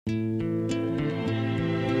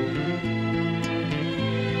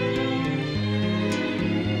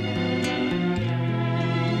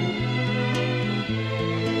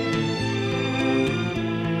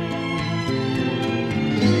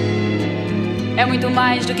É muito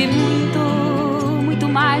mais do que muito, muito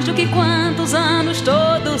mais do que quantos anos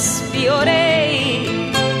todos piorei.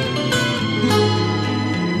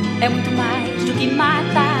 É muito mais do que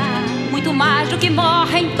mata, muito mais do que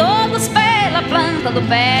morrem todos pela planta do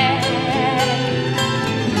pé.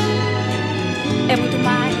 É muito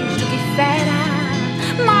mais do que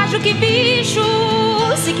fera, mais do que bicho,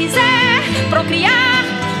 se quiser procriar.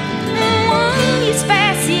 Uma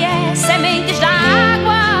espécie é sementes da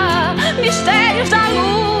água, mistérios da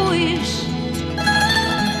luz.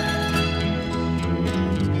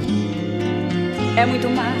 É muito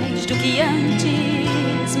mais do que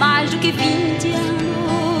antes, mais do que 20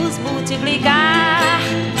 anos multiplicar,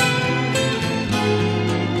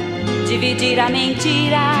 dividir a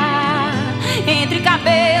mentira entre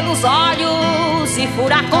cabelos, olhos e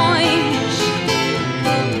furacões,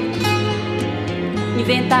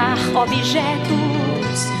 inventar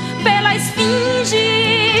objetos pela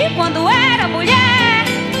esfinge quando era mulher.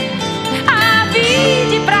 Ave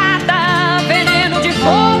de prata, veneno de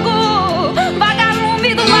fogo,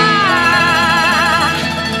 vagalume do mar.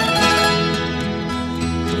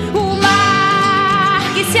 O mar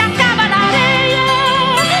que se acaba na areia,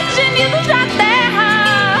 gemidos da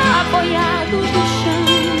terra, apoiados no chão,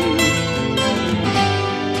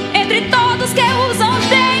 entre todos que usam os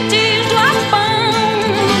dentes do arpão,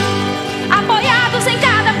 apoiados em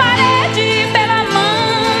cada parede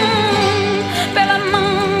pela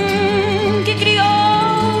mão que criou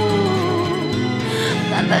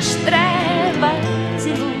tantas trevas e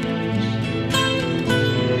luz.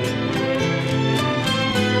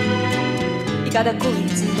 E cada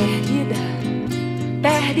coisa perdida,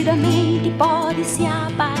 perdidamente pode se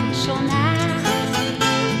apaixonar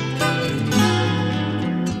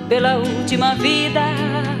pela última vida.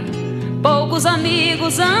 Poucos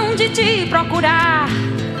amigos hão de te procurar.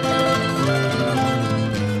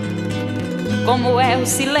 Como é o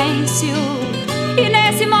silêncio, e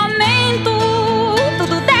nesse momento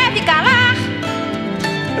tudo deve calar.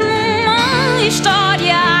 Uma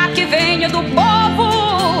história que venha do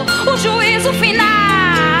povo, o juízo final.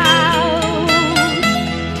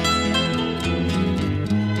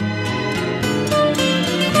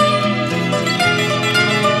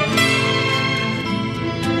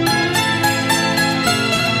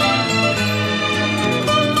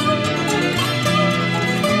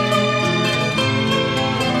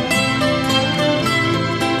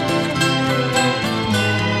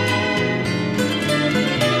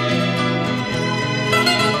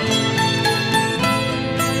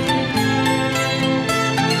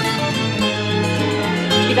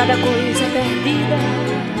 E cada coisa perdida,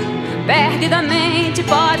 perdidamente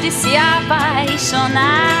pode se apaixonar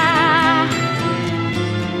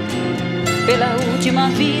pela última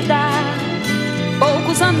vida.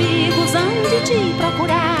 Poucos amigos hão de te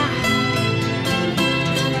procurar.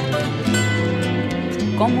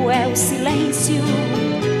 Como é o silêncio,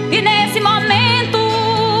 e nesse momento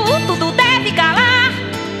tudo deve calar.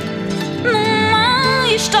 Numa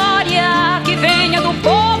história